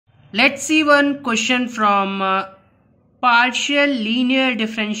Let's see one question from partial linear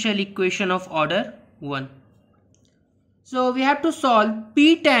differential equation of order 1. So we have to solve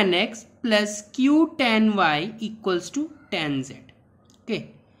p tan x plus q tan y equals to tan z.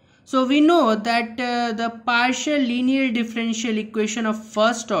 Okay. So we know that the partial linear differential equation of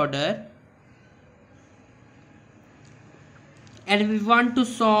first order, and we want to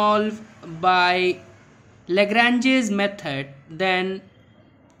solve by Lagrange's method, then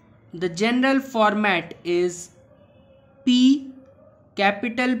the general format is P,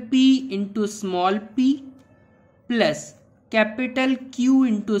 capital P into small p plus capital Q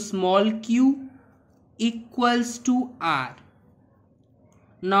into small q equals to R.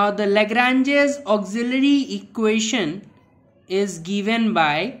 Now the Lagrange's auxiliary equation is given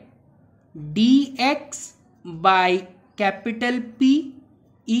by dx by capital P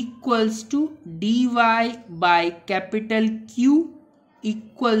equals to dy by capital Q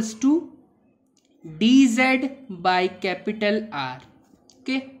equals to dz by capital R.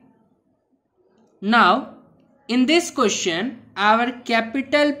 Okay. Now in this question, our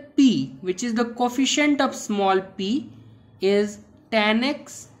capital P, which is the coefficient of small p, is tan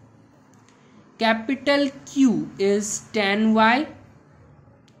x, capital Q is tan y,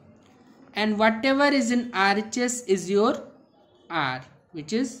 and whatever is in RHS is your R,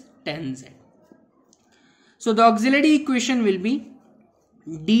 which is tan z. So the auxiliary equation will be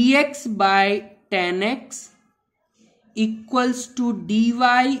dx by tan x equals to dy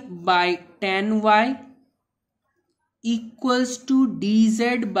by tan y equals to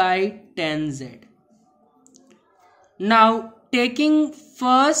dz by tan z. Now taking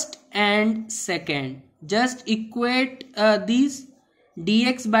first and second, just equate these.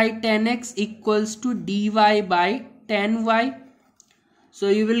 Dx by tan x equals to dy by tan y. So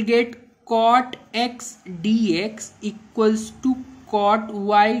you will get cot x dx equals to cot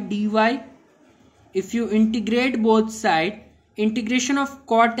y dy. If you integrate both sides, integration of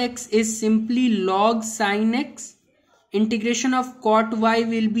cot x is simply log sin x. Integration of cot y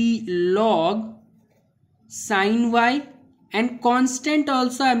will be log sin y, and constant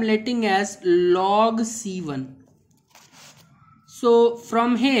also I am letting as log c1. So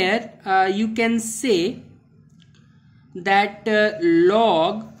from here you can say that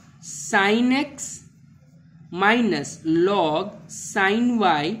log sin x minus log sin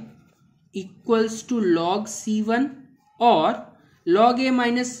y equals to log c1, or log a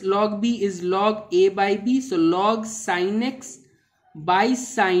minus log b is log a by b. So log sin x by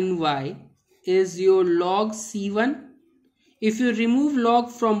sin y is your log c1. If you remove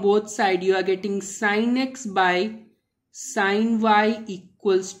log from both sides, you are getting sin x by sin y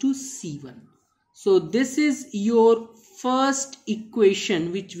equals to c1. So this is your first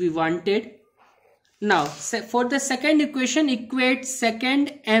equation which we wanted. Now for the second equation, equate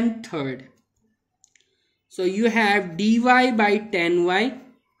second and third. So you have dy by tan y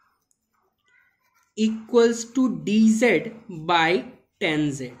equals to dz by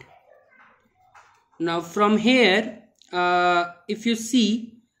tan z. Now from here if you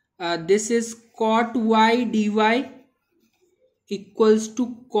see this is cot y dy equals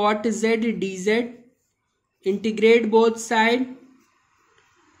to cot z dz. Integrate both sides.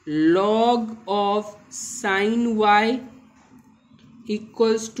 Log of sin y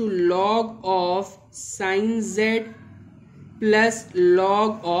equals to log of sin z plus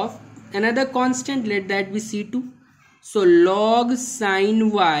log of another constant, let that be c2. So log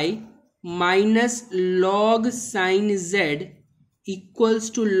sin y minus log sin z equals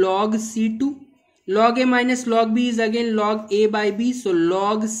to log c2. Log a minus log b is again log a by b. So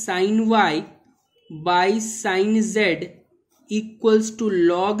log sin y by sin z equals to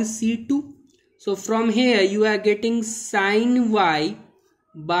log c2. So from here you are getting sin y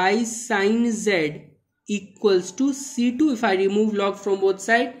by sin z equals to c2 if I remove log from both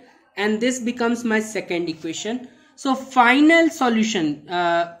sides, and this becomes my second equation. So final solution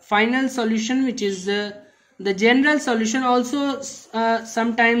which is the general solution, also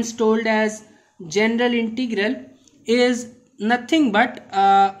sometimes told as general integral, is nothing but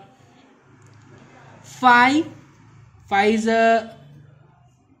phi is a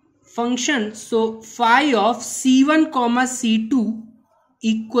function. So phi of c1 comma c2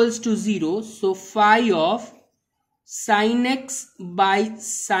 equals to 0. So phi of sin x by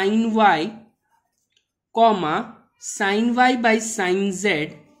sin y comma sin y by sin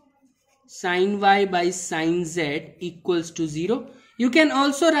z, sin y by sin z equals to 0. You can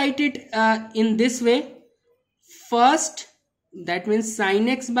also write it in this way. First, that means sin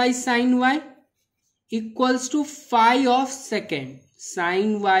x by sin y equals to phi of second,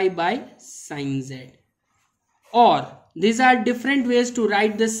 sin y by sin z. Or These are different ways to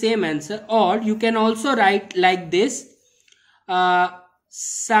write the same answer, or you can also write like this.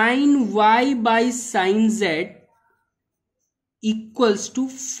 Sin y by sin z equals to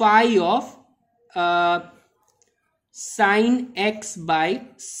phi of sin x by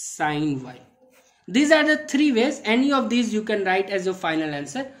sin y. These are the three ways. Any of these you can write as your final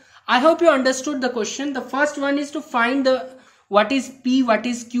answer. I hope you understood the question. The first one is to find the what is p, what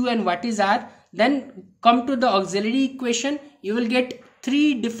is q, and what is r. Then come to the auxiliary equation. You will get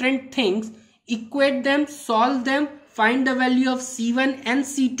three different things. Equate them, solve them, find the value of C1 and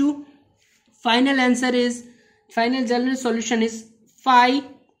C2. Final general solution is phi.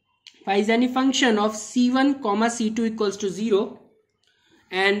 Phi is any function of C1 comma C2 equals to 0.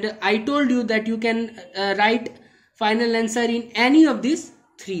 And I told you that you can write final answer in any of these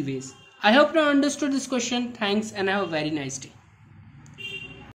three ways. I hope you understood this question. Thanks and have a very nice day.